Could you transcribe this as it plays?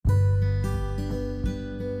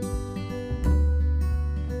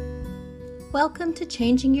Welcome to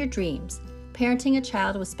Changing Your Dreams, Parenting a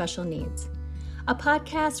Child with Special Needs, a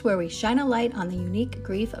podcast where we shine a light on the unique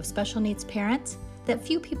grief of special needs parents that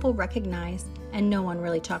few people recognize and no one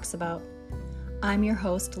really talks about. I'm your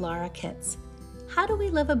host, Laura Kitts. How do we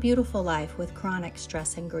live a beautiful life with chronic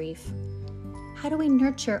stress and grief? How do we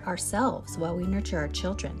nurture ourselves while we nurture our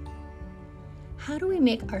children? How do we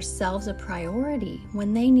make ourselves a priority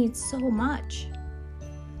when they need so much?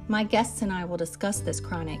 My guests and I will discuss this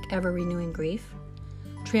chronic, ever-renewing grief,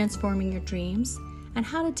 transforming your dreams, and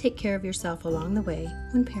how to take care of yourself along the way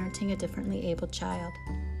when parenting a differently abled child.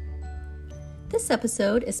 This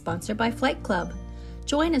episode is sponsored by Flight Club.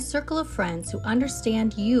 Join a circle of friends who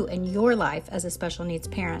understand you and your life as a special needs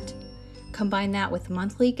parent. Combine that with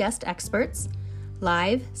monthly guest experts,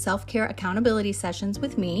 live self-care accountability sessions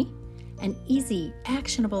with me, and easy,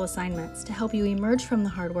 actionable assignments to help you emerge from the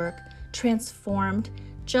hard work, transformed,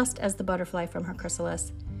 just as the butterfly from her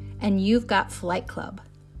chrysalis. And you've got Flight Club.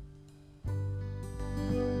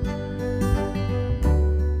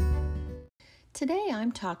 Today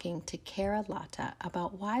I'm talking to Cara Latta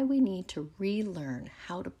about why we need to relearn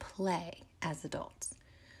how to play as adults.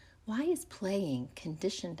 Why is playing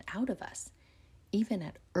conditioned out of us, even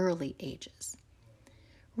at early ages?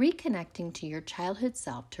 Reconnecting to your childhood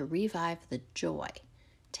self to revive the joy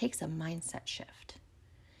takes a mindset shift.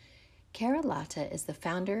 Cara Latta is the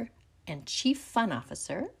founder and chief fun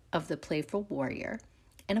officer of The Playful Warrior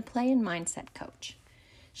and a play and mindset coach.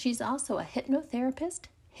 She's also a hypnotherapist,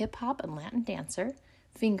 hip-hop and Latin dancer,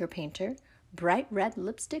 finger painter, bright red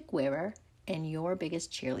lipstick wearer, and your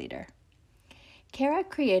biggest cheerleader. Cara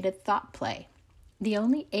created Thought Play, the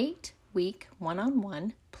only 8-week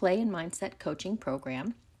one-on-one play and mindset coaching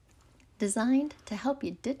program designed to help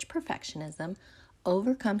you ditch perfectionism,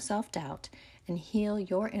 overcome self-doubt, and heal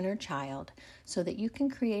your inner child so that you can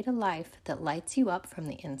create a life that lights you up from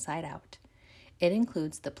the inside out. It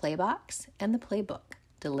includes the playbox and the playbook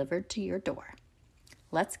delivered to your door.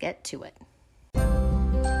 Let's get to it.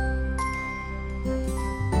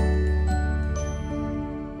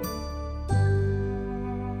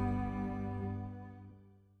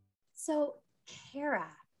 So, Cara,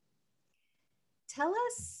 tell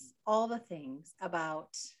us all the things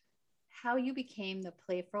about how you became the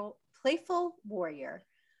Playful Warrior,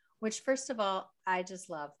 which first of all, I just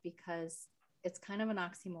love because it's kind of an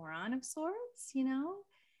oxymoron of sorts, you know?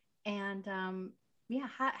 And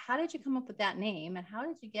how did you come up with that name, and how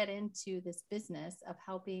did you get into this business of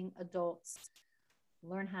helping adults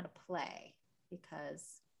learn how to play?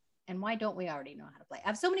 And why don't we already know how to play? I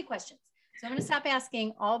have so many questions. So I'm going to stop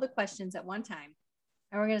asking all the questions at one time.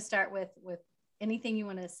 And we're going to start with anything you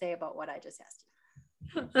want to say about what I just asked you.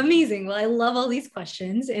 Amazing. Well, I love all these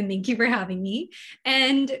questions and thank you for having me.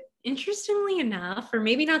 And interestingly enough, or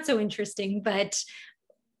maybe not so interesting, but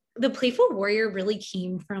the Playful Warrior really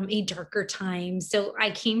came from a darker time. So I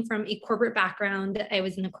came from a corporate background. I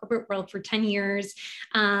was in the corporate world for 10 years.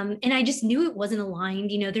 And I just knew it wasn't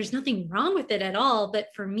aligned. You know, there's nothing wrong with it at all. But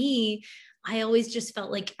for me, I always just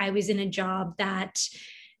felt like I was in a job that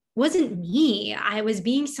wasn't me. I was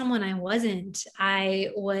being someone I wasn't. I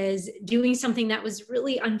was doing something that was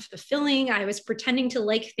really unfulfilling. I was pretending to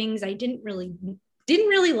like things I didn't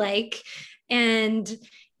really like. And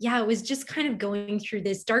yeah, it was just kind of going through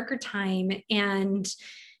this darker time. And,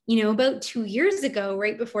 you know, about 2 years ago,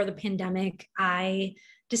 right before the pandemic, I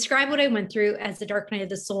describe what I went through as the dark night of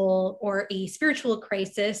the soul, or a spiritual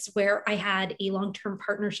crisis, where I had a long-term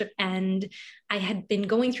partnership end. I had been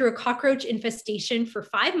going through a cockroach infestation for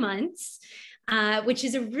 5 months, which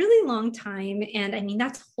is a really long time. And I mean,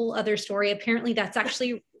 that's a whole other story. Apparently that's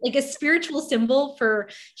actually like a spiritual symbol for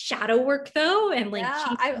shadow work though. And like,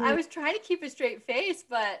 yeah, I was trying to keep a straight face,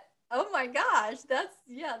 but oh my gosh,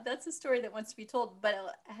 that's a story that wants to be told, but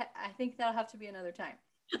I think that'll have to be another time.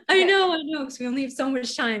 I know, because we only have so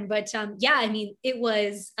much time, but yeah, I mean, it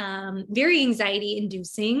was very anxiety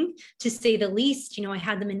inducing, to say the least. You know, I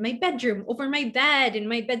had them in my bedroom, over my bed, in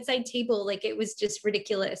my bedside table. Like, it was just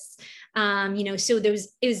ridiculous. You know, so it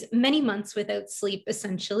was many months without sleep,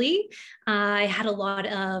 essentially. I had a lot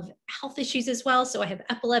of health issues as well. So I have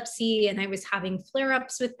epilepsy, and I was having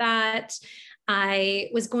flare-ups with that. I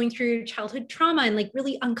was going through childhood trauma and like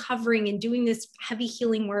really uncovering and doing this heavy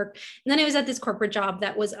healing work. And then I was at this corporate job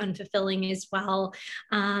that was unfulfilling as well.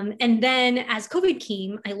 And then as COVID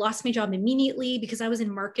came, I lost my job immediately because I was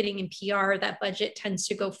in marketing and PR. That budget tends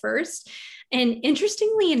to go first. And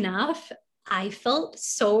interestingly enough, I felt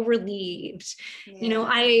so relieved. You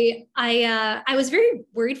know, Yeah. I was very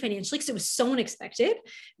worried financially because it was so unexpected,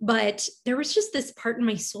 but there was just this part in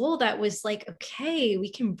my soul that was like, okay, we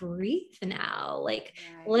can breathe now. Like,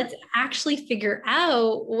 Right. let's actually figure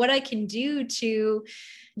out what I can do to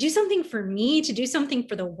do something for me, to do something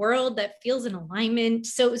for the world that feels in alignment.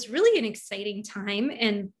 So it was really an exciting time.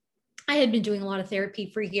 And I had been doing a lot of therapy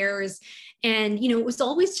for years. And, you know, it was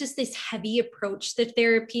always just this heavy approach to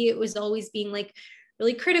therapy. It was always being like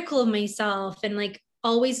really critical of myself and like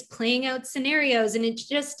always playing out scenarios. And it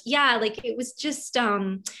just, yeah, like it was just, I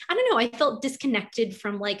don't know, I felt disconnected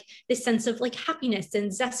from like this sense of like happiness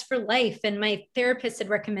and zest for life. And my therapist had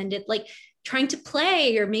recommended like trying to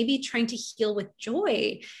play or maybe trying to heal with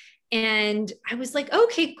joy. And I was like,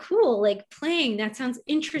 okay, cool. Like playing, that sounds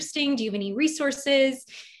interesting. Do you have any resources?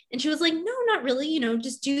 And she was like, no, not really. You know,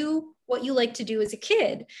 just do what you like to do as a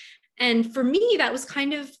kid. And for me, that was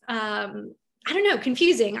kind of, I don't know,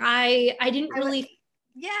 confusing. I didn't really.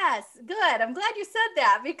 Yes, good. I'm glad you said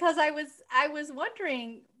that because I was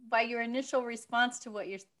wondering by your initial response to what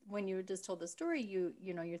you're when you just told the story, you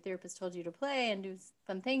know, your therapist told you to play and do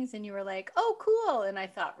fun things and you were like, "Oh, cool." And I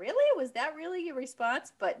thought, "Really? Was that really your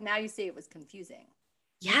response?" But now you say it was confusing.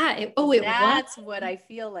 Yeah. Because It was. that's what I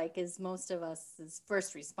feel like is most of us'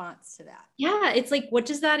 first response to that. Yeah. It's like, what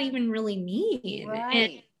does that even really mean? And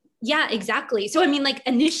Right. yeah, exactly. So, I mean, like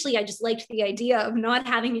initially, I just liked the idea of not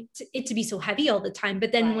having it to be so heavy all the time.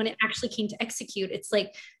 But then when Right. it actually came to execute, it's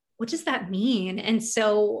like, what does that mean? And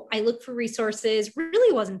so I looked for resources,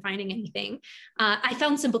 really wasn't finding anything. I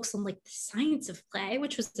found some books on like the science of play,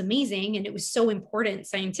 which was amazing. And it was so important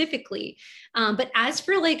scientifically. But as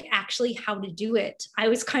for like actually how to do it, I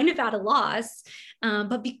was kind of at a loss.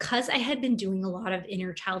 But because I had been doing a lot of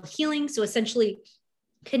inner child healing, so essentially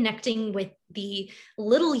connecting with the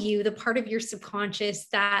little you, the part of your subconscious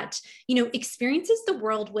that, you know, experiences the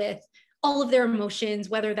world with all of their emotions,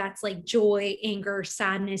 whether that's like joy, anger,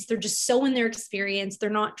 sadness. They're just so in their experience.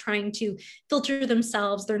 They're not trying to filter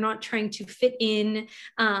themselves. They're not trying to fit in.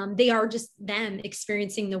 They are just them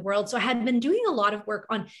experiencing the world. So I had been doing a lot of work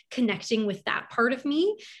on connecting with that part of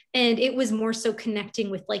me. And it was more so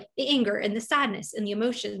connecting with like the anger and the sadness and the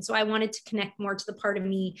emotions. So I wanted to connect more to the part of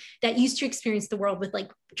me that used to experience the world with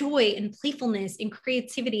like joy and playfulness and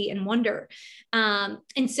creativity and wonder.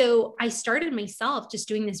 And so I started myself just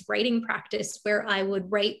doing this writing practice where I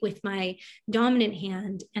would write with my dominant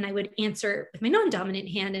hand and I would answer with my non-dominant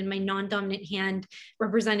hand, and my non-dominant hand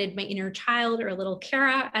represented my inner child, or little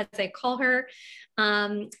Kara, as I call her.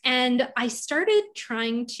 And I started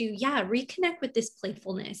trying to, yeah, reconnect with this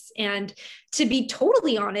playfulness. And to be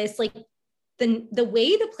totally honest, like the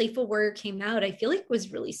way the playful warrior came out, I feel like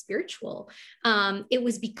was really spiritual. It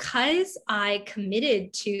was because I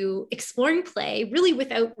committed to exploring play really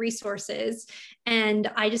without resources.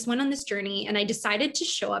 And I just went on this journey and I decided to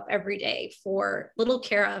show up every day for little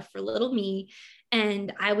Kara, for little me.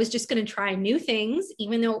 And I was just going to try new things,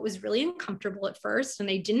 even though it was really uncomfortable at first and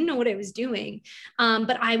I didn't know what I was doing.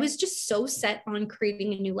 But I was just so set on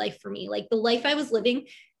creating a new life for me. Like the life I was living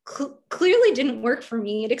clearly didn't work for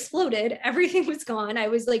me. It exploded. Everything was gone. I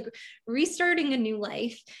was like restarting a new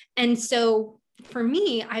life. And so for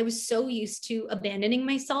me, I was so used to abandoning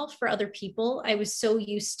myself for other people. I was so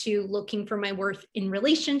used to looking for my worth in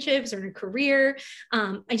relationships or in a career.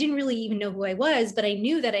 I didn't really even know who I was, but I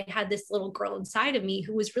knew that I had this little girl inside of me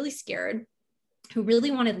who was really scared, who really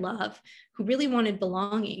wanted love, who really wanted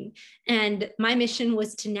belonging. And my mission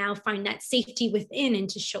was to now find that safety within and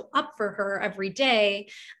to show up for her every day,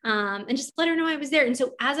 and just let her know I was there. And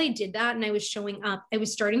so as I did that and I was showing up, I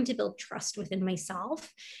was starting to build trust within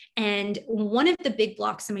myself. And one of the big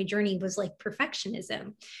blocks in my journey was like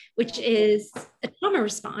perfectionism, which is a trauma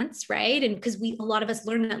response, right? And because a lot of us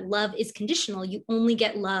learn that love is conditional. You only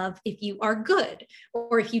get love if you are good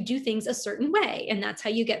or if you do things a certain way. And that's how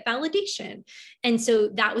you get validation. And so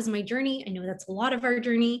that was my journey. I know that's a lot of our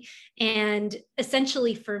journey. And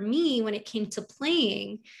essentially for me, when it came to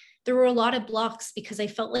playing, there were a lot of blocks because I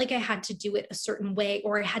felt like I had to do it a certain way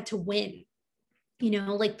or I had to win. You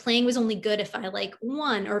know, like playing was only good if I like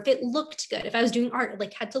won or if it looked good. If I was doing art, it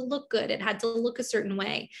like had to look good. It had to look a certain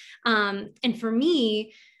way. And for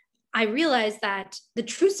me, I realized that the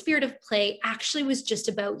true spirit of play actually was just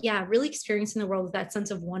about, yeah, really experiencing the world with that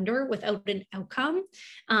sense of wonder without an outcome,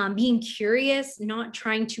 being curious, not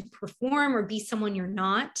trying to perform or be someone you're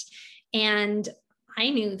not. And I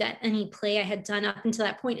knew that any play I had done up until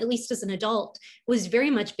that point, at least as an adult, was very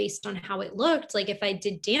much based on how it looked. Like if I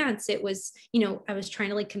did dance, it was, I was trying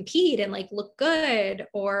to like compete and like look good,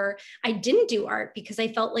 or I didn't do art because I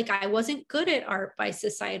felt like I wasn't good at art by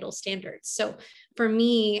societal standards. So for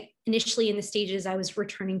me, initially in the stages I was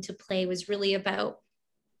returning to play was really about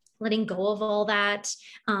letting go of all that,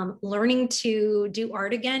 learning to do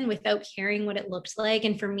art again without caring what it looked like.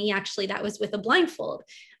 And for me, actually, that was with a blindfold.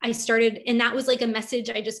 I started, and that was like a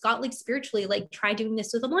message I just got like spiritually, like try doing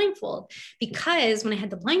this with a blindfold. Because when I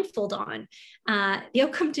had the blindfold on, the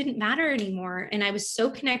outcome didn't matter anymore. And I was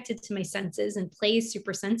so connected to my senses, and play is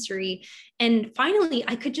super sensory. And finally,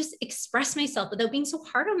 I could just express myself without being so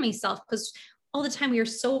hard on myself, because all the time we are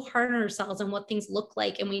so hard on ourselves and what things look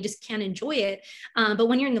like, and we just can't enjoy it. But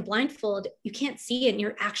when you're in the blindfold, you can't see it, and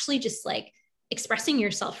you're actually just like expressing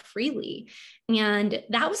yourself freely. And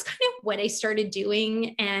that was kind of what I started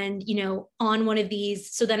doing. And, on one of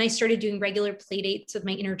these, so then I started doing regular play dates with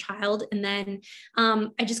my inner child. And then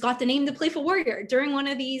I just got the name The Playful Warrior during one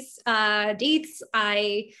of these dates.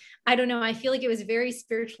 I don't know, I feel like it was very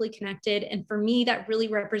spiritually connected. And for me, that really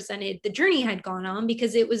represented the journey I had gone on,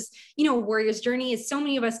 because it was, a warrior's journey, as so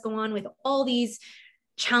many of us go on with all these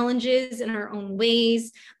challenges in our own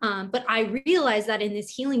ways. But I realized that in this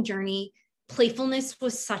healing journey, playfulness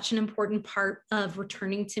was such an important part of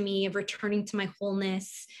returning to me, of returning to my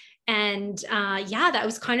wholeness. And that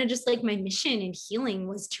was kind of just like my mission in healing,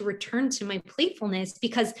 was to return to my playfulness.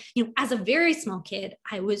 Because, as a very small kid,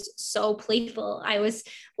 I was so playful. I was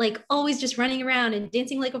like always just running around and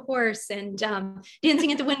dancing like a horse, and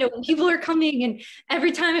dancing at the window when people are coming. And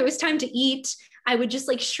every time it was time to eat, I would just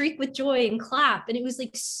like shriek with joy and clap. And it was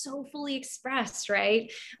like so fully expressed,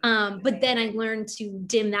 right? But then I learned to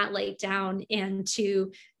dim that light down and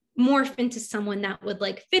to morph into someone that would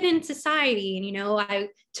like fit in society. And, I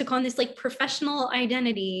took on this like professional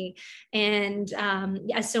identity, and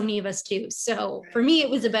as so many of us do. So for me, it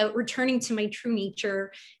was about returning to my true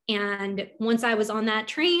nature. And once I was on that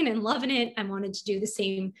train and loving it, I wanted to do the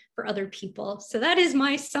same for other people. So that is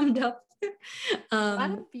my summed up. What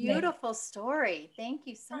a beautiful story. Thank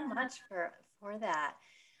you so much for that.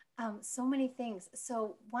 So many things.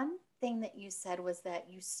 So one thing that you said was that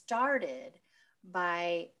you started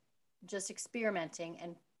by just experimenting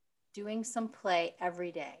and doing some play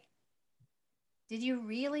every day. Did you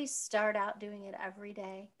really start out doing it every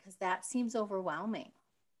day? Because that seems overwhelming.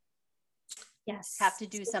 Yes. Have to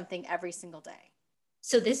do something every single day.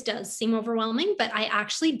 So this does seem overwhelming, but I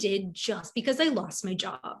actually did, just because I lost my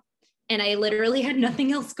job and I literally had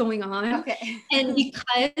nothing else going on. Okay. And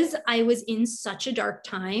because I was in such a dark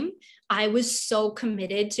time, I was so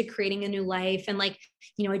committed to creating a new life. And like,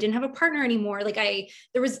 I didn't have a partner anymore. Like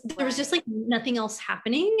there was just like nothing else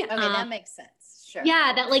happening. Okay, that makes sense. Sure.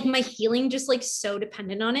 Yeah, that like my healing just like so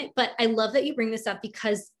dependent on it. But I love that you bring this up,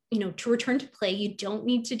 because to return to play, you don't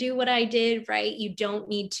need to do what I did, right? You don't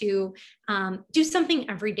need to do something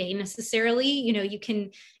every day necessarily.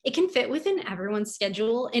 It can fit within everyone's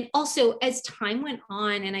schedule. And also, as time went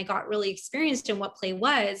on and I got really experienced in what play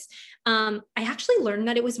was, I actually learned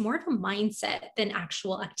that it was more of a mindset than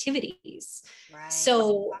actual activities. Right.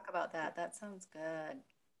 So talk about that. That sounds good.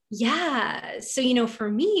 Yeah. So,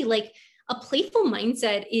 for me, like a playful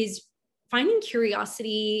mindset is finding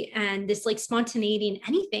curiosity and this like spontaneity in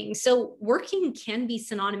anything. So working can be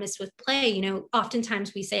synonymous with play.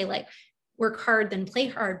 Oftentimes we say like work hard, then play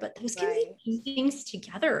hard, but those can be things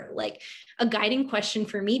together. Like a guiding question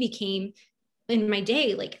for me became in my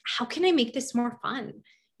day, like, how can I make this more fun?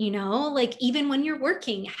 Like even when you're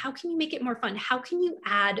working, how can you make it more fun? How can you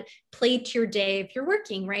add play to your day if you're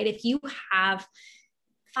working, right? If you have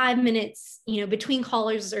 5 minutes, between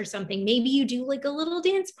callers or something, maybe you do like a little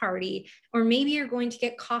dance party, or maybe you're going to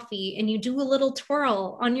get coffee and you do a little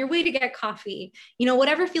twirl on your way to get coffee,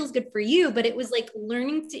 whatever feels good for you. But it was like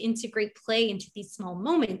learning to integrate play into these small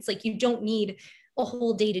moments. Like you don't need a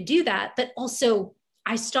whole day to do that. But also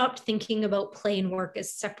I stopped thinking about play and work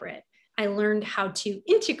as separate. I learned how to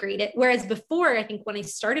integrate it. Whereas before, I think when I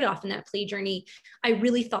started off in that play journey, I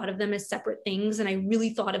really thought of them as separate things. And I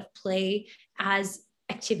really thought of play as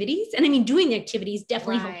activities. And I mean, doing the activities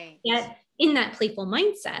definitely help get in that playful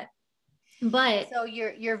mindset. But so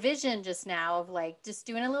your vision just now of like just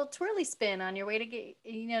doing a little twirly spin on your way to get,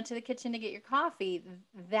 to the kitchen to get your coffee,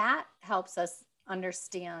 that helps us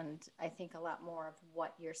understand, I think, a lot more of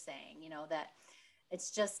what you're saying, that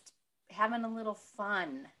it's just having a little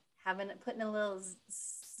fun, putting a little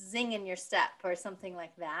zing in your step or something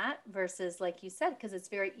like that, versus like you said, because it's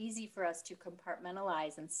very easy for us to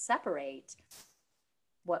compartmentalize and separate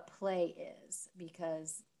what play is,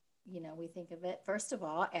 because we think of it, first of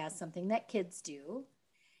all, as something that kids do.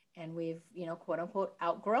 And we've, quote unquote,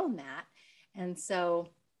 outgrown that. And so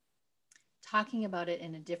talking about it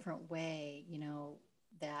in a different way,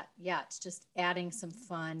 that, yeah, it's just adding some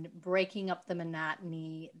fun, breaking up the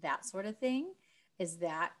monotony, that sort of thing. Is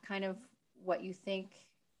that kind of what you think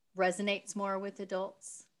resonates more with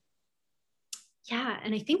adults? Yeah.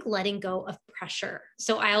 And I think letting go of pressure.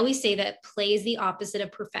 So I always say that play is the opposite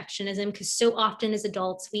of perfectionism, because so often as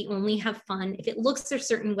adults, we only have fun if it looks a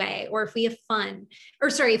certain way, or if we have fun,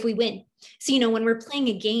 or sorry, if we win. So, when we're playing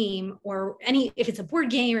a game, or if it's a board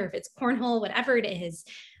game, or if it's cornhole, whatever it is,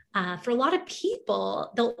 for a lot of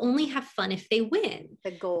people, they'll only have fun if they win.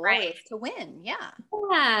 The goal right? is to win. Yeah.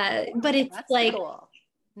 Yeah. But it's That's like, the goal.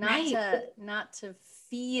 right. Not to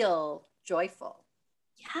feel joyful.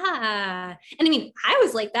 Yeah. And I mean, I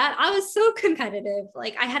was like that. I was so competitive.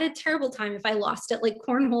 Like, I had a terrible time if I lost at like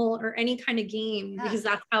cornhole or any kind of game, because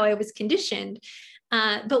that's how I was conditioned.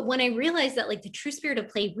 But when I realized that like the true spirit of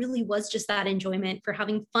play really was just that enjoyment, for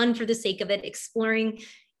having fun for the sake of it, exploring,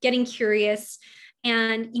 getting curious.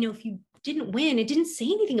 And, if you didn't win, it didn't say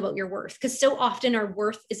anything about your worth, because so often our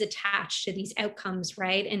worth is attached to these outcomes,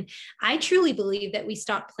 right? And I truly believe that we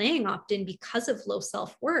stop playing often because of low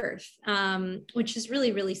self-worth, which is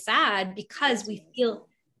really, really sad, because we feel,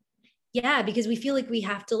 because we feel like we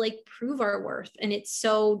have to like prove our worth, and it's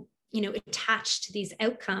so attached to these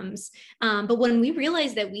outcomes. But when we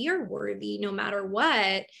realize that we are worthy no matter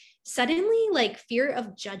what, suddenly like fear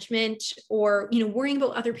of judgment, or worrying about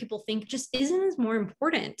what other people think, just isn't as more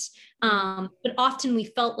important. But often we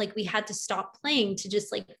felt like we had to stop playing to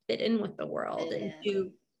just like fit in with the world and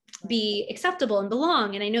to be acceptable and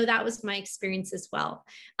belong. And I know that was my experience as well.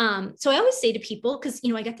 So I always say to people, because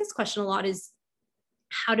I get this question a lot, is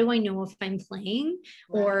how do I know if I'm playing,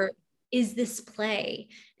 or is this play?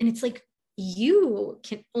 And it's like, you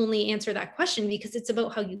can only answer that question because it's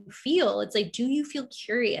about how you feel. It's like, do you feel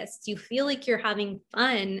curious? Do you feel like you're having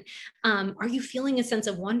fun? Are you feeling a sense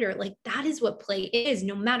of wonder? Like, that is what play is,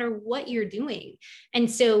 no matter what you're doing. And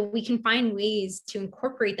so we can find ways to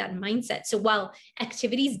incorporate that mindset. So while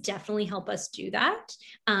activities definitely help us do that,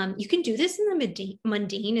 you can do this in the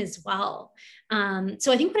mundane as well.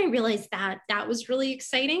 So I think when I realized that was really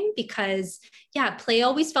exciting, because play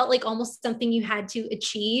always felt like almost something you had to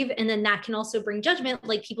achieve. And then that can also bring judgment.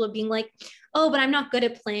 Like, people are being like, oh, but I'm not good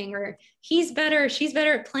at playing, or she's better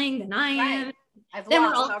at playing than I am. I've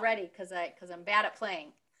lost already because I'm bad at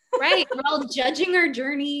playing. Right. We're all judging our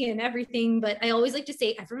journey and everything. But I always like to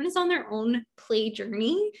say everyone is on their own play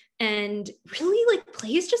journey. And really, like,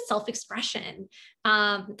 play is just self-expression.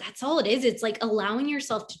 That's all it is. It's like allowing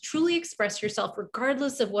yourself to truly express yourself,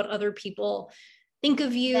 regardless of what other people think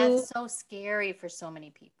of you. That's so scary for so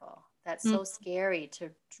many people. That's so scary to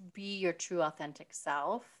be your true authentic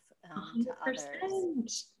self to others.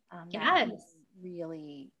 Yes.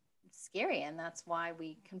 Really scary. And that's why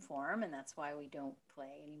we conform, and that's why we don't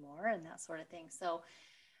play anymore, and that sort of thing. So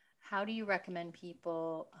how do you recommend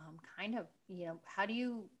people how do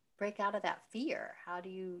you break out of that fear? How do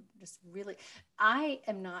you just really, I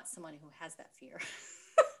am not someone who has that fear.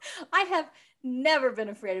 I have never been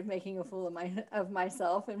afraid of making a fool of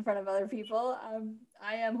myself in front of other people.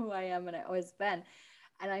 I am who I am, and I've always been.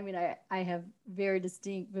 And I mean, I have very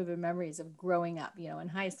distinct, vivid memories of growing up, in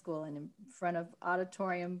high school and in front of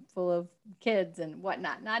auditorium full of kids and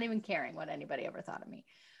whatnot, not even caring what anybody ever thought of me.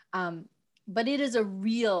 But it is a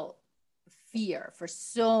real fear for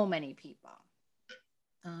so many people.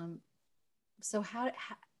 So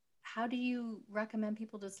how do you recommend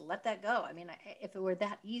people just let that go? I mean, if it were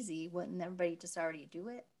that easy, wouldn't everybody just already do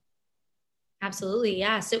it? Absolutely.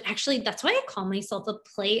 Yeah. So actually, that's why I call myself a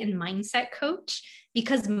play and mindset coach,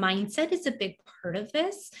 because mindset is a big part of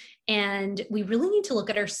this. And we really need to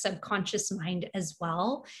look at our subconscious mind as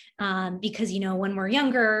well. Because, when we're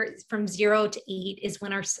younger, from 0 to 8 is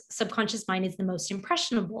when our subconscious mind is the most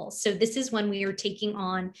impressionable. So this is when we are taking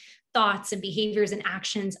on thoughts and behaviors and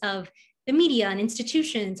actions of the media and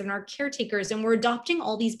institutions and our caretakers, and we're adopting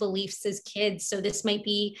all these beliefs as kids. So this might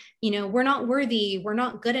be, we're not worthy, we're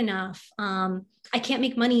not good enough, I can't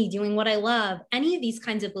make money doing what I love. Any of these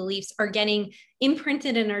kinds of beliefs are getting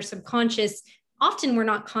imprinted in our subconscious. Often we're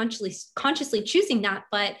not consciously choosing that,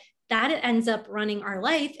 but that ends up running our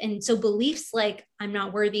life. And so beliefs like I'm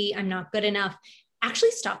not worthy, I'm not good enough,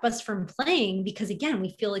 actually stop us from playing, because again,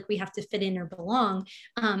 we feel like we have to fit in or belong,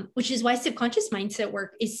 which is why subconscious mindset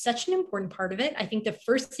work is such an important part of it. I think the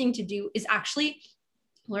first thing to do is actually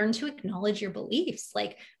learn to acknowledge your beliefs.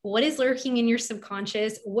 Like, what is lurking in your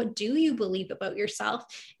subconscious? What do you believe about yourself?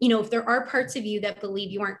 You know, if there are parts of you that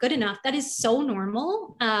believe you aren't good enough, that is so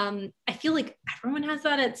normal. I feel like everyone has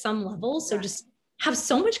that at some level. So just have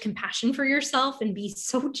so much compassion for yourself and be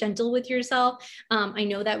so gentle with yourself. I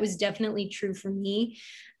know that was definitely true for me.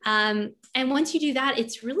 And once you do that,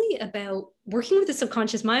 it's really about working with the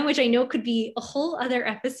subconscious mind, which I know could be a whole other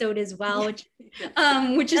episode as well,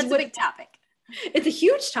 which is a big topic. It's a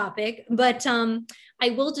huge topic, but I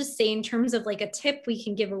will just say, in terms of like a tip we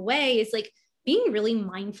can give away, is like being really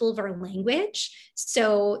mindful of our language.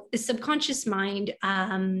 So the subconscious mind,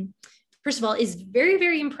 first of all, is very,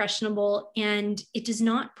 very impressionable, and it does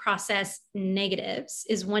not process negatives,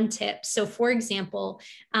 is one tip. So for example,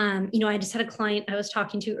 you know, I just had a client I was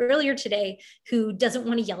talking to earlier today who doesn't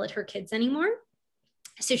want to yell at her kids anymore.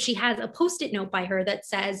 So she has a Post-it note by her that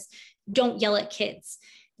says, "Don't yell at kids."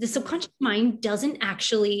 The subconscious mind doesn't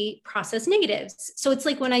actually process negatives. So it's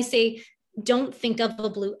like when I say, don't think of a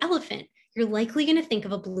blue elephant, you're likely going to think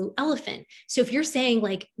of a blue elephant. So if you're saying,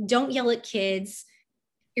 like, don't yell at kids,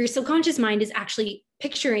 your subconscious mind is actually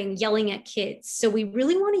picturing yelling at kids. So we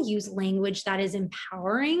really want to use language that is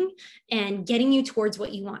empowering and getting you towards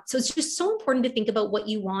what you want. So it's just so important to think about what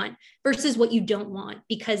you want versus what you don't want,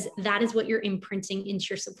 because that is what you're imprinting into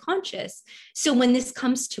your subconscious. So when this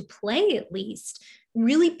comes to play, at least,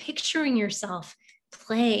 really picturing yourself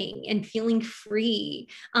playing and feeling free,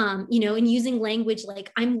 you know, and using language like,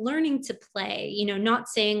 I'm learning to play, you know, not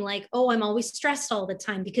saying like, oh, I'm always stressed all the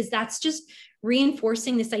time, because that's just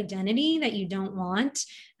reinforcing this identity that you don't want.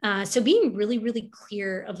 So being really, really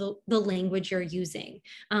clear of the language you're using.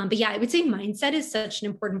 But yeah, I would say mindset is such an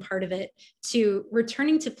important part of it, to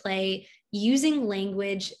returning to play, using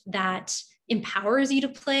language that empowers you to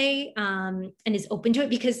play, and is open to it.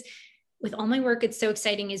 Because with all my work, it's so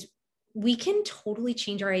exciting, is we can totally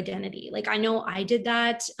change our identity. Like, I know I did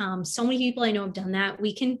that. So many people I know have done that.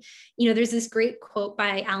 We can, you know, there's this great quote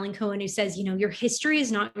by Alan Cohen who says, you know, your history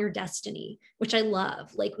is not your destiny, which I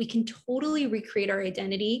love. Like, we can totally recreate our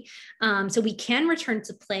identity. So we can return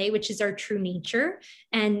to play, which is our true nature.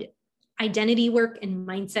 And identity work and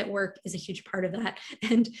mindset work is a huge part of that.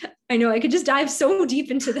 And I know I could just dive so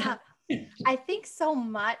deep into that. I think so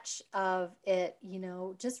much of it, you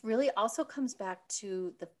know, just really also comes back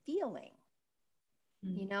to the feeling,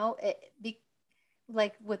 you know,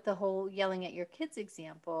 like with the whole yelling at your kids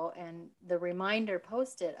example and the reminder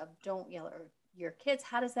posted of don't yell at your kids.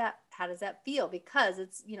 How does that feel? Because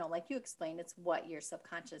it's, you know, like you explained, it's what your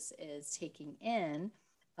subconscious is taking in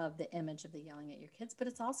of the image of the yelling at your kids. But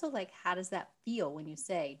it's also like, how does that feel when you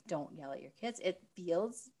say don't yell at your kids? It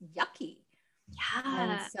feels yucky.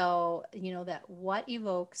 And Yeah. so, you know, that what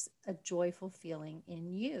evokes a joyful feeling in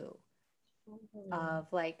you of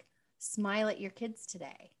like, smile at your kids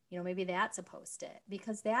today. You know, maybe that's a post-it,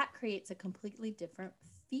 because that creates a completely different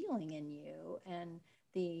feeling in you. And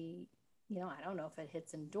the, you know, I don't know if it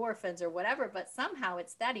hits endorphins or whatever, but somehow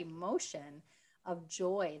it's that emotion of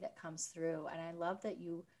joy that comes through. And I love that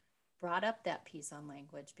you brought up that piece on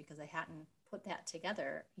language, because I hadn't put that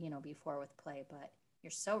together, you know, before with play, but you're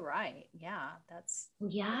so right. Yeah,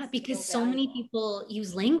 Yeah, that's because so so many valuable. people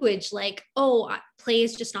use language like, oh, play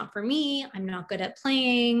is just not for me. I'm not good at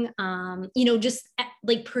playing. You know, just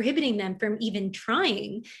like prohibiting them from even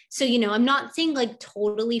trying. So, you know, I'm not saying like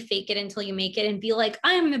totally fake it until you make it and be like,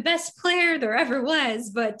 I'm the best player there ever was.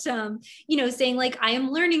 But, you know, saying like, I am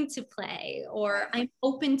learning to play, or I'm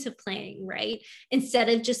open to playing, right? Instead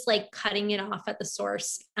of just like cutting it off at the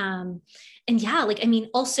source. And yeah, like, I mean,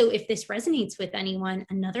 also, if this resonates with anyone,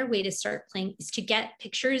 another way to start playing is to get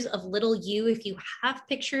pictures of little you. If you have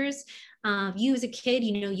pictures of you as a kid,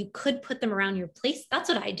 you know, you could put them around your place. That's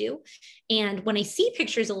what I do. And when I see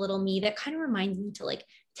pictures of little me, that kind of reminds me to like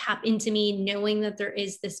tap into me, knowing that there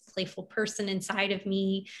is this playful person inside of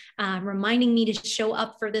me, reminding me to show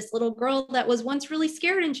up for this little girl that was once really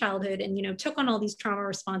scared in childhood and, you know, took on all these trauma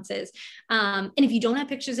responses. And if you don't have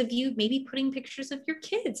pictures of you, maybe putting pictures of your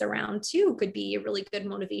kids around too could be a really good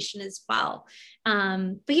motivation as well.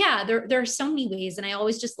 But yeah, there are so many ways. And I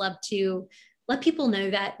always just love to let people know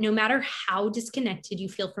that no matter how disconnected you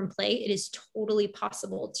feel from play, it is totally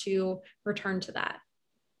possible to return to that.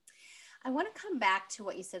 I want to come back to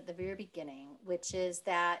what you said at the very beginning, which is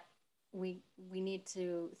that we need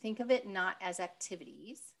to think of it not as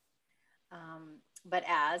activities, but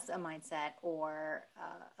as a mindset or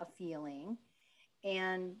a feeling.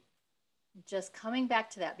 And just coming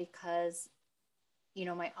back to that, because, you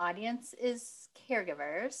know, my audience is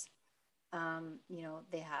caregivers. You know,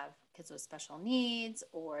 they have kids with special needs,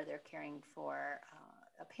 or they're caring for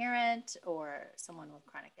a parent or someone with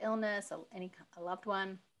chronic illness, a loved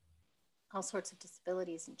one, all sorts of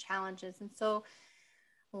disabilities and challenges. And so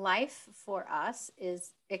life for us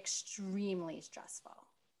is extremely stressful.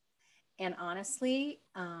 And honestly,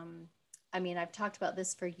 I mean, I've talked about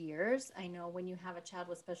this for years. I know when you have a child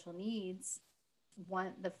with special needs,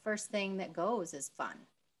 the first thing that goes is fun.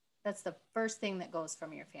 That's the first thing that goes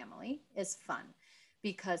from your family is fun,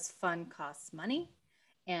 because fun costs money,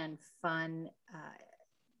 and fun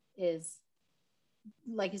is,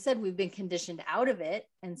 like you said, we've been conditioned out of it.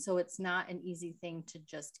 And so it's not an easy thing to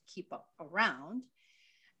just keep around.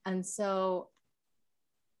 And so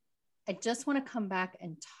I just want to come back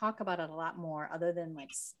and talk about it a lot more, other than like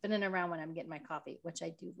spinning around when I'm getting my coffee, which I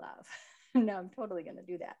do love. No, I'm totally going to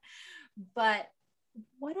do that. But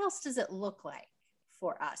what else does it look like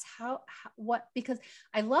for us? What, because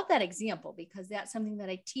I love that example, because that's something that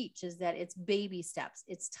I teach, is that it's baby steps,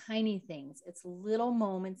 it's tiny things, it's little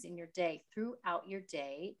moments in your day, throughout your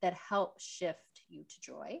day, that help shift you to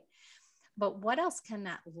joy. But what else can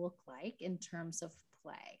that look like in terms of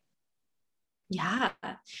play? Yeah.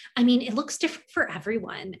 I mean, it looks different for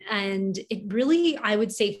everyone. And it really, I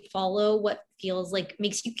would say, follow what feels like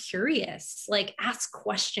makes you curious, like ask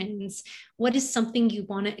questions. What is something you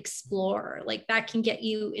want to explore? Like that can get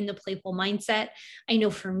you in the playful mindset. I know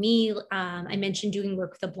for me, I mentioned doing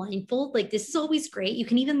work with a blindfold. Like this is always great. You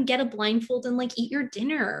can even get a blindfold and like eat your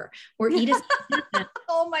dinner or eat a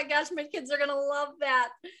Oh my gosh, my kids are going to love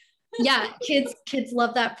that. Yeah, kids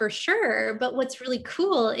love that for sure. But what's really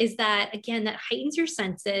cool is that, again, that heightens your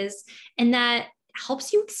senses, and that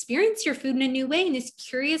helps you experience your food in a new way, in this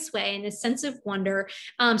curious way, in this sense of wonder.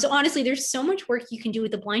 So honestly, there's so much work you can do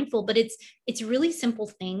with the blindfold, but it's really simple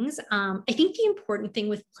things. I think the important thing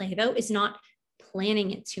with play, though, is not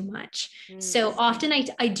planning it too much. So often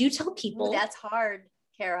I do tell people— Ooh, that's hard,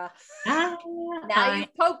 Kara. Now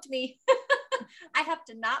you've poked me. I have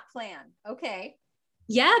to not plan. Okay.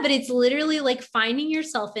 Yeah, but it's literally like finding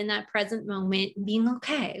yourself in that present moment, being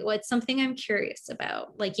okay, what's something I'm curious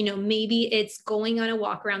about? Like, maybe it's going on a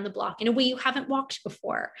walk around the block in a way you haven't walked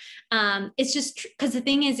before. It's just because the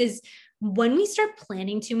thing is when we start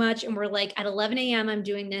planning too much and we're like, at 11 a.m., I'm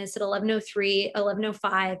doing this, at 11:03,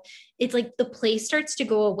 11:05, it's like the play starts to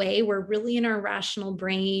go away. We're really in our rational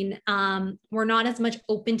brain. We're not as much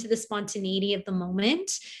open to the spontaneity of the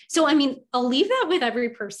moment. So, I mean, I'll leave that with every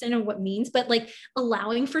person and what means, but like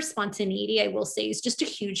allowing for spontaneity, I will say, is just a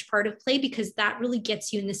huge part of play, because that really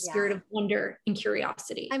gets you in the spirit of wonder and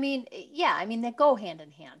curiosity. I mean, they go hand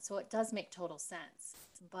in hand. So it does make total sense.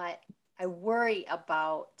 But I worry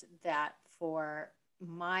about that for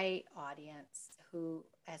my audience who,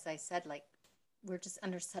 as I said, like we're just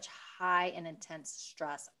under such high and intense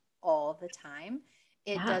stress all the time.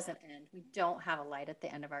 It doesn't end. We don't have a light at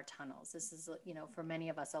the end of our tunnels. This is, for many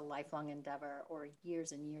of us, a lifelong endeavor, or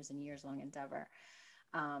years and years and years long endeavor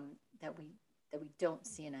that we don't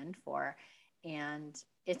see an end for. And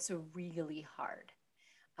it's really hard.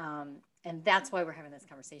 And that's why we're having this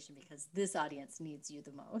conversation, because this audience needs you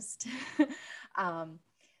the most.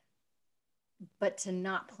 But to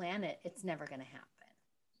not plan it, it's never going to happen.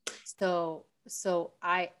 So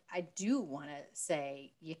I do want to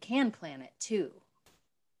say you can plan it too.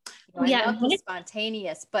 I love the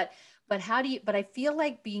spontaneous, but I feel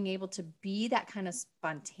like being able to be that kind of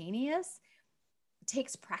spontaneous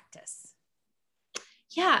takes practice.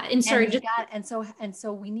 Yeah. And sorry,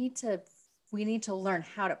 so we need to learn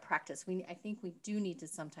how to practice. I think we do need to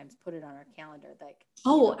sometimes put it on our calendar. Like,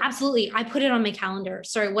 absolutely. I put it on my calendar.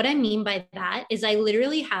 Sorry. What I mean by that is I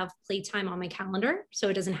literally have playtime on my calendar, so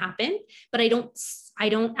it doesn't happen, but I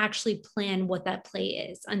don't actually plan what that play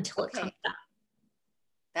is until it comes up.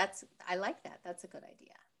 I like that. That's a good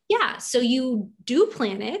idea. Yeah. So you do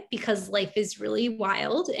plan it because life is really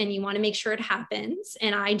wild and you want to make sure it happens.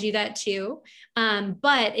 And I do that too.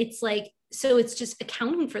 But it's like, so it's just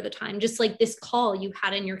accounting for the time, just like this call you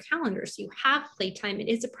had in your calendar. So you have playtime. It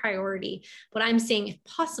is a priority. What I'm saying, if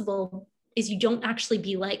possible, is you don't actually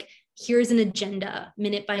be like, here's an agenda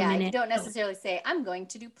minute by minute. You don't necessarily say, I'm going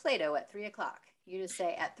to do Play-Doh at 3:00. You just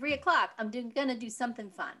say, at 3:00, I'm going to do something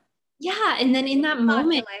fun. Yeah. And then in that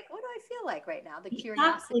moment, like, what do I feel like right now? The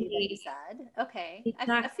curiosity that you said. Okay.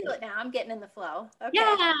 Exactly. I feel it now. I'm getting in the flow. Okay.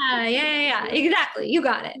 Yeah. Exactly. You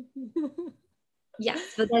got it. Yeah.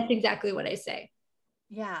 So that's exactly what I say.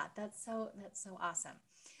 Yeah. That's so awesome.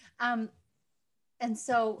 And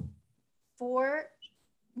so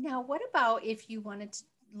now, what about if you wanted to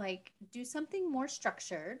like do something more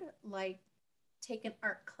structured, like take an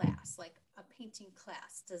art class, like a painting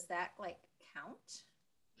class? Does that like count?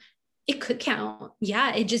 It could count.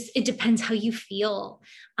 Yeah. It depends how you feel.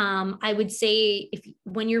 I would say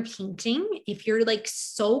when you're painting, if you're like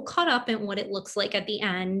so caught up in what it looks like at the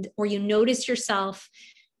end, or you notice yourself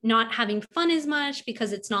not having fun as much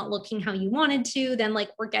because it's not looking how you wanted to, then like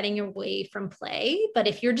we're getting away from play. But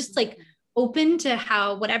if you're just like open to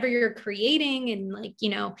how whatever you're creating and like,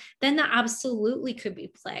 then that absolutely could be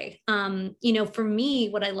play. For me,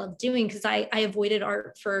 what I love doing, because I avoided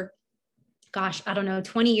art for, gosh, I don't know,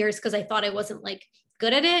 20 years because I thought I wasn't like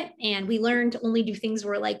good at it. And we learned to only do things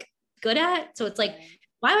we're like good at. So it's like,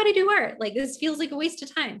 why would I do art? Like this feels like a waste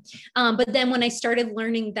of time. But then when I started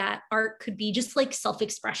learning that art could be just like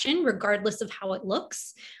self-expression, regardless of how it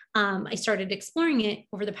looks, I started exploring it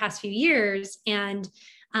over the past few years. And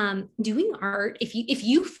doing art, if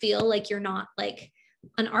you feel like you're not like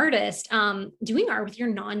an artist, doing art with your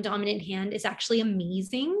non-dominant hand is actually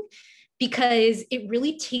amazing, because it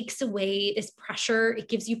really takes away this pressure. It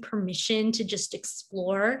gives you permission to just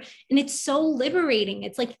explore. And it's so liberating.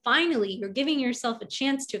 It's like, finally, you're giving yourself a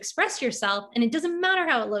chance to express yourself, and it doesn't matter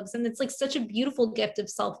how it looks. And it's like such a beautiful gift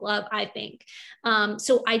of self-love, I think.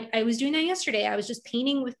 So I was doing that yesterday. I was just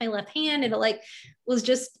painting with my left hand, and it like was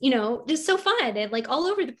just, just so fun and like all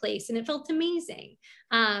over the place. And it felt amazing.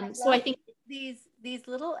 So I think these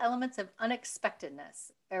little elements of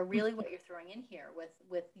unexpectedness are really what you're throwing in here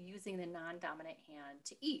with using the non-dominant hand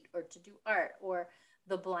to eat or to do art, or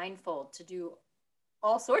the blindfold to do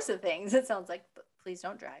all sorts of things. It sounds like, but please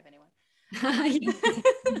don't drive, anyone.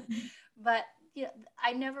 But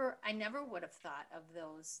I never would have thought of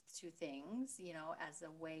those two things, as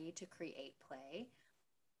a way to create play.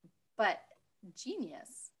 But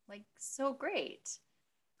genius, like so great.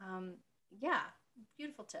 Yeah,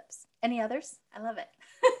 beautiful tips. Any others? I love it.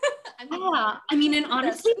 And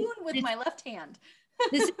honestly, spoon with my left hand.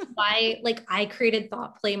 This is why like I created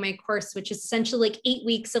Thought Play, my course, which is essentially like 8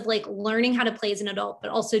 weeks of like learning how to play as an adult, but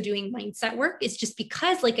also doing mindset work. It's just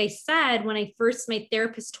because, like I said, when my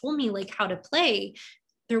therapist told me like how to play,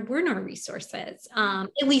 there were no resources, at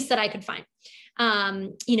least that I could find.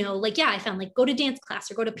 I found like go to dance class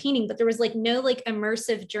or go to painting, but there was like no like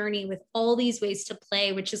immersive journey with all these ways to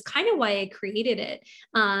play, which is kind of why I created it.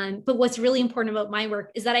 But what's really important about my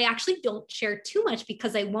work is that I actually don't share too much,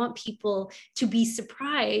 because I want people to be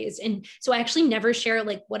surprised. And so I actually never share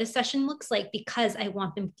like what a session looks like, because I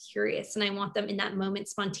want them curious and I want them in that moment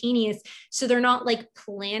spontaneous. So they're not like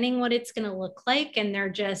planning what it's going to look like, and they're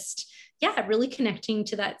just, really connecting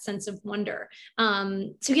to that sense of wonder.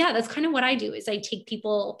 That's kind of what I do, is I take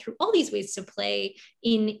people through all these ways to play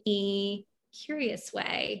in a curious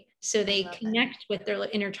way, so they connect with their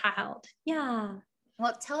inner child. Yeah.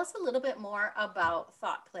 Well, tell us a little bit more about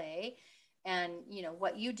Thought Play and,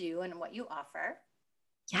 what you do and what you offer.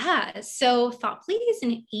 Yeah. So Thought Play is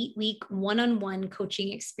an 8-week one-on-one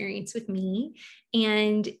coaching experience with me.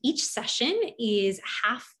 And each session is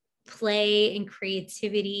half play and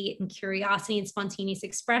creativity and curiosity and spontaneous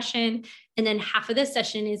expression. And then half of this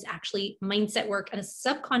session is actually mindset work at a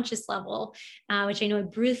subconscious level, which I know I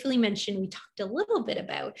briefly mentioned, we talked a little bit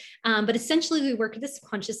about. But essentially, we work at the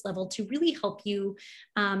subconscious level to really help you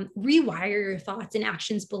rewire your thoughts and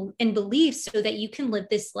actions and beliefs, so that you can live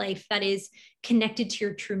this life that is connected to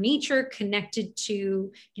your true nature, connected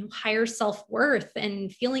to higher self-worth,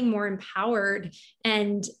 and feeling more empowered,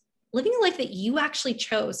 and living a life that you actually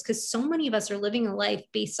chose. Because so many of us are living a life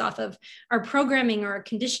based off of our programming or our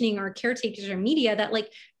conditioning or our caretakers or media that like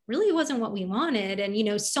really wasn't what we wanted.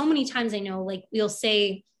 And so many times I know like we'll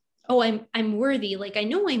say, oh, I'm worthy. Like I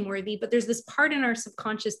know I'm worthy, but there's this part in our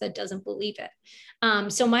subconscious that doesn't believe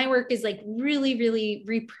it. So my work is like really, really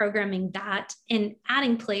reprogramming that and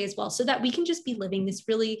adding play as well, so that we can just be living this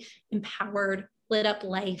really empowered, lit up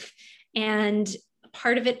life. And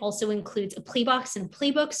part of it also includes a play box and a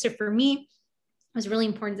playbook. So for me, it was really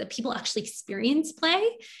important that people actually experience play.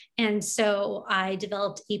 And so I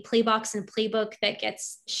developed a play box and a playbook that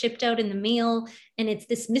gets shipped out in the mail. And it's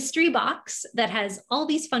this mystery box that has all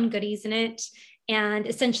these fun goodies in it. And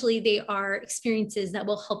essentially, they are experiences that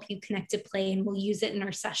will help you connect to play, and we'll use it in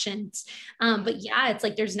our sessions. But it's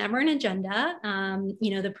like there's never an agenda.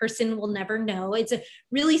 The person will never know. It's a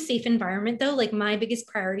really safe environment, though. Like my biggest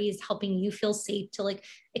priority is helping you feel safe to like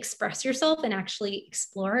express yourself and actually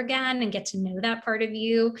explore again and get to know that part of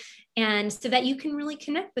you. And so that you can really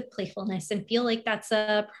connect with playfulness and feel like that's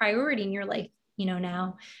a priority in your life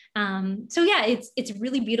now. It's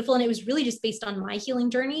really beautiful. And it was really just based on my healing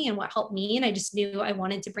journey and what helped me. And I just knew I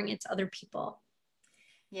wanted to bring it to other people.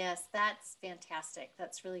 Yes, that's fantastic.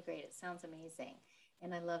 That's really great. It sounds amazing.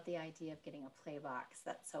 And I love the idea of getting a play box.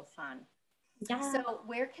 That's so fun. Yeah. So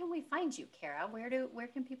where can we find you, Kara? Where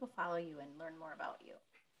can people follow you and learn more about you?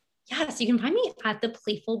 Yes, you can find me at The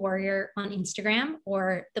Playful Warrior on Instagram,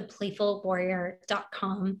 or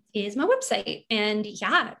theplayfulwarrior.com is my website. And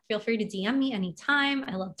yeah, feel free to DM me anytime.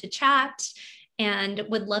 I love to chat and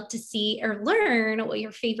would love to see or learn what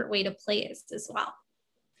your favorite way to play is as well.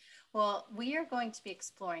 Well, we are going to be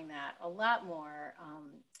exploring that a lot more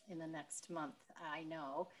in the next month. I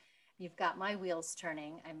know you've got my wheels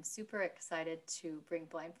turning. I'm super excited to bring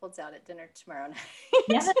blindfolds out at dinner tomorrow night.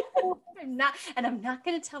 Yeah. I'm not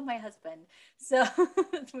going to tell my husband. So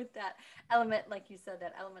with that element, like you said,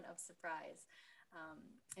 that element of surprise,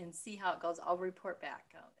 and see how it goes. I'll report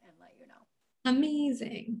back and let you know.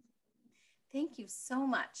 Amazing. Thank you so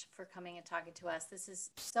much for coming and talking to us. This is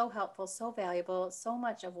so helpful, so valuable. So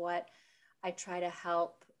much of what I try to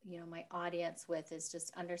help, my audience with is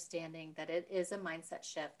just understanding that it is a mindset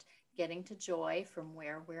shift. Getting to joy from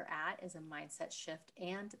where we're at is a mindset shift,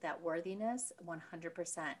 and that worthiness,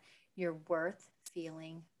 100%. You're worth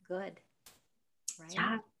feeling good, right?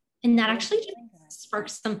 Yeah. And that actually just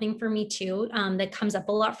sparks something for me too, that comes up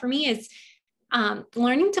a lot for me is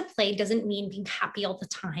learning to play doesn't mean being happy all the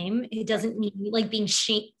time. It doesn't mean like being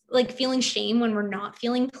shame, like feeling shame when we're not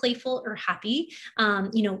feeling playful or happy.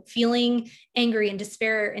 Feeling angry and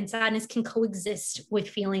despair and sadness can coexist with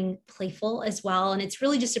feeling playful as well. And it's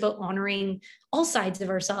really just about honoring all sides of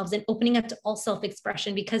ourselves and opening up to all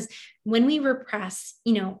self-expression, because when we repress,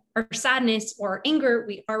 our sadness or anger,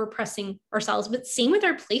 we are repressing ourselves. But same with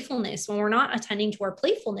our playfulness. When we're not attending to our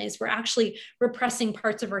playfulness, we're actually repressing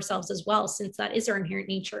parts of ourselves as well, since that is our inherent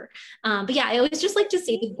nature. But yeah, I always just like to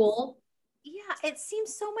say the goal. Yeah, it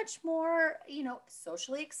seems so much more,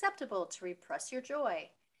 socially acceptable to repress your joy.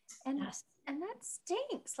 And Yes. and that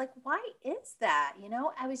stinks. Like, why is that?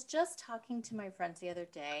 I was just talking to my friends the other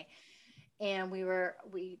day, and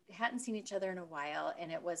we hadn't seen each other in a while,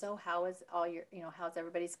 and it was, oh, how is all your, how's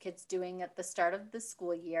everybody's kids doing at the start of the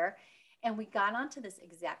school year? And we got onto this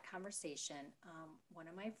exact conversation. One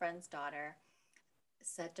of my friend's daughter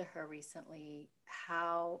said to her recently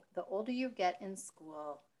how the older you get in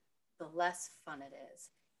school, the less fun it is.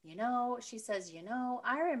 She says,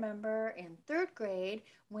 I remember in third grade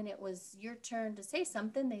when it was your turn to say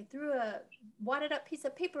something, they threw a wadded up piece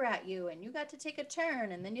of paper at you and you got to take a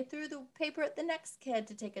turn. And then you threw the paper at the next kid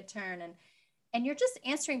to take a turn. And you're just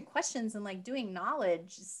answering questions and like doing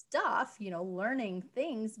knowledge stuff, learning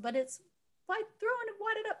things, but it's by throwing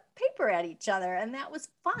wadded up paper at each other. And that was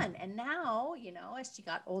fun. And now, as she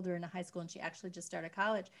got older into high school and she actually just started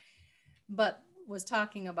college, but was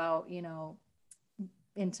talking about,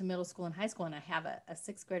 into middle school and high school. And I have a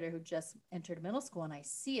sixth grader who just entered middle school, and I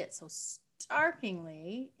see it so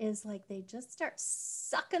starkly, is like they just start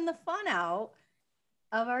sucking the fun out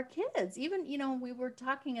of our kids. Even, we were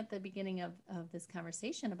talking at the beginning of this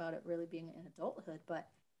conversation about it really being in adulthood, but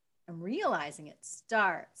I'm realizing it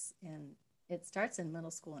starts in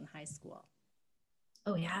middle school and high school.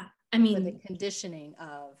 Oh yeah. I mean, with the conditioning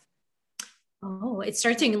of, it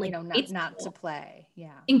starts in like not to play.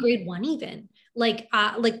 Yeah. In grade 1, even like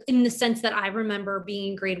in the sense that I remember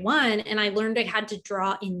being in grade 1 and I learned I had to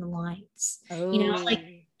draw in the lines.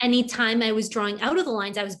 Like anytime I was drawing out of the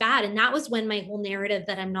lines, I was bad. And that was when my whole narrative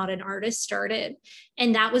that I'm not an artist started.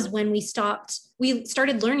 And that was when we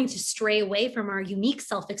started learning to stray away from our unique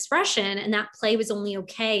self-expression. And that play was only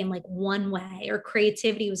okay in like one way, or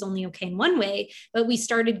creativity was only okay in one way. But we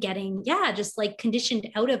started getting, just like conditioned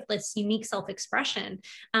out of this unique self-expression.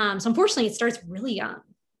 So unfortunately, it starts really young.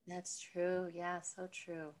 That's true. Yeah, so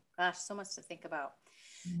true. Gosh, so much to think about.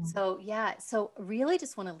 So really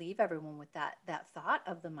just want to leave everyone with that thought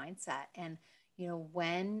of the mindset. And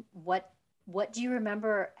what do you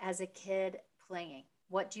remember as a kid playing?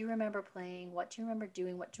 What do you remember playing? What do you remember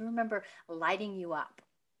doing? What do you remember lighting you up?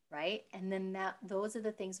 Right? And then those are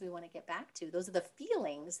the things we want to get back to. Those are the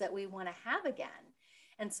feelings that we want to have again.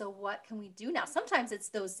 And so what can we do now? Sometimes it's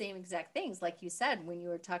those same exact things, like you said, when you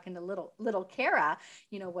were talking to little Kara,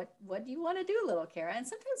 what do you want to do, little Kara? And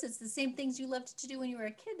sometimes it's the same things you loved to do when you were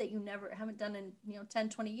a kid that you haven't done in, 10,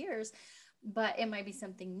 20 years, but it might be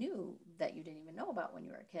something new that you didn't even know about when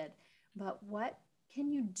you were a kid. But what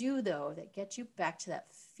can you do though, that gets you back to that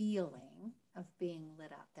feeling of being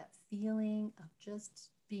lit up, that feeling of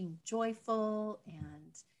just being joyful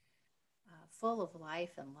and full of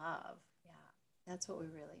life and love? That's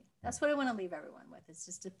what I want to leave everyone with, is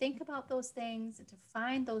just to think about those things and to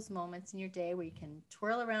find those moments in your day where you can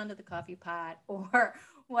twirl around to the coffee pot or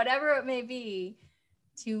whatever it may be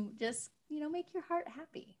to just, make your heart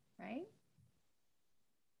happy, right?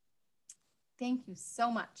 Thank you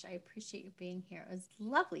so much. I appreciate you being here. It was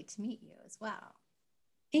lovely to meet you as well.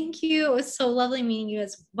 Thank you. It was so lovely meeting you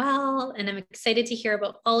as well. And I'm excited to hear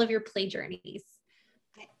about all of your play journeys.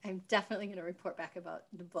 I'm definitely going to report back about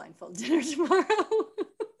the blindfold dinner tomorrow.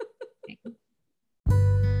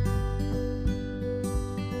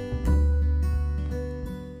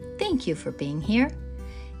 Thank you for being here.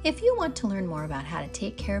 If you want to learn more about how to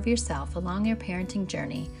take care of yourself along your parenting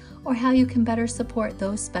journey, or how you can better support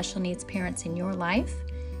those special needs parents in your life,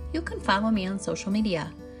 you can follow me on social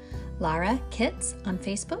media. Lara Kitts on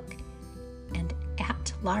Facebook and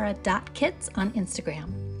at lara.kitts on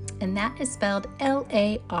Instagram. And that is spelled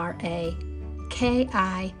LARAKITTS.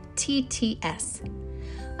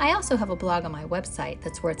 I also have a blog on my website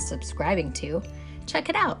that's worth subscribing to. Check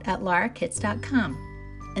it out at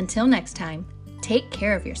larakitts.com. Until next time, take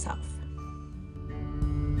care of yourself.